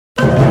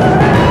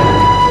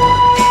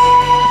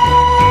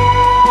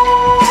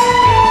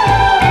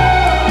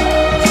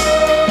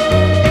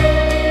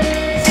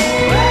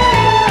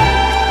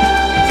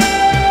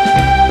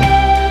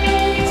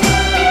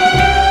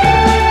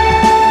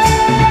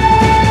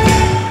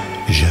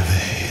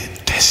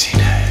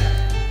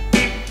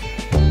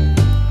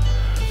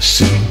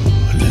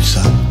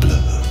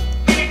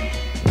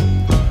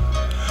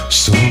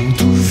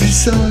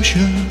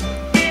neige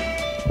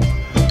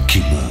qui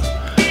me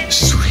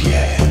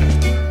souriait.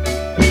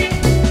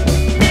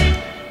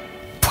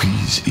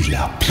 Puis il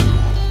a plu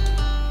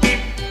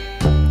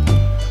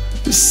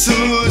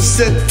sous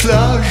cette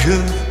plage,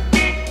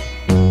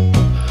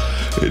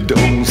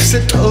 dans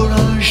cet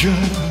orage,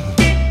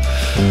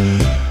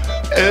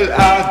 elle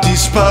a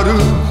disparu.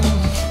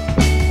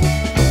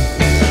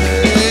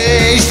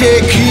 Et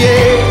j'ai crié,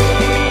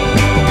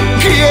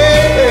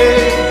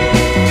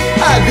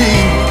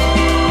 Aline,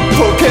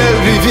 pour qu'elle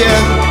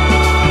revienne.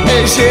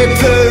 Et j'ai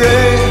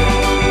pleuré,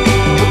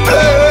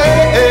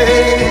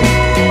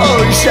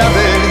 oh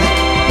j'avais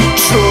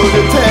trop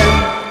de peine.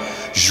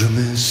 Je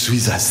me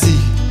suis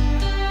assis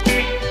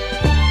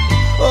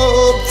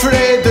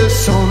auprès de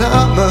son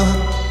âme,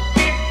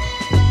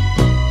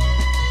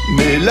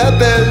 mais la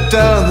belle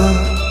dame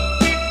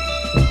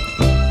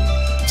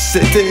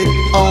s'était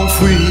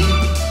enfuie.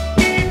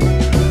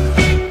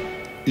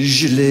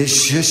 Je l'ai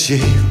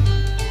cherché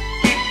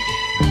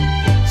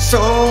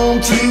sans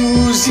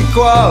plus y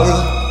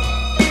croire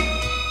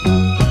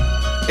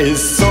et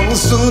sans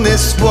son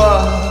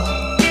espoir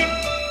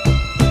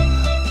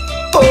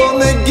pour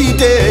me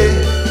guider.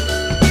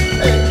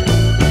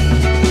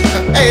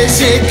 Et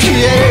j'ai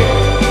crié,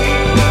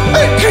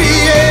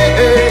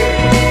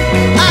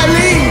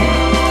 Aline,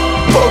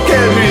 pour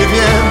qu'elle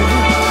revienne.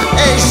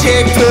 Et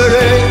j'ai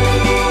pleuré,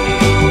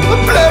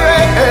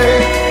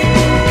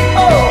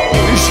 oh,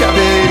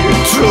 j'avais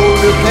trop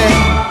de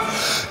peine.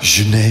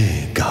 Je n'ai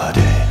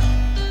gardé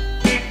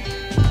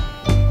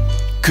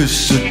que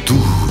ce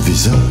doux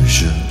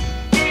visage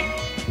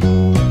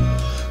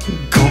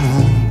comme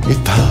une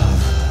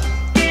épave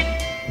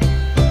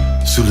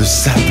sous le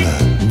sable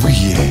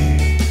mouillé.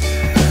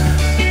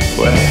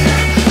 Ouais.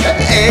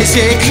 Et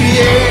j'ai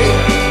crié,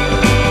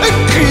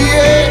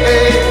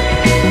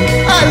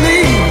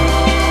 Aline,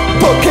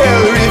 pour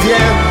qu'elle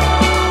revienne.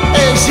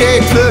 Et j'ai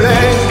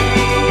pleuré,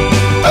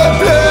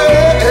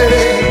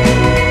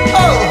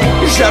 oh,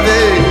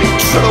 j'avais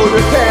trop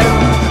de peine.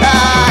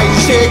 Ah,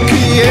 j'ai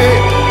crié,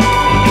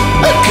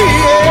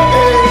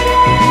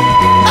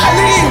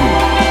 Aline,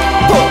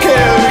 pour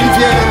qu'elle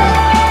revienne.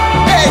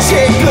 Et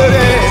j'ai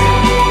pleuré,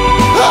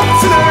 oh,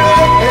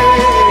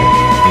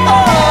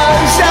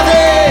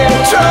 j'avais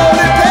trop de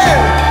peine.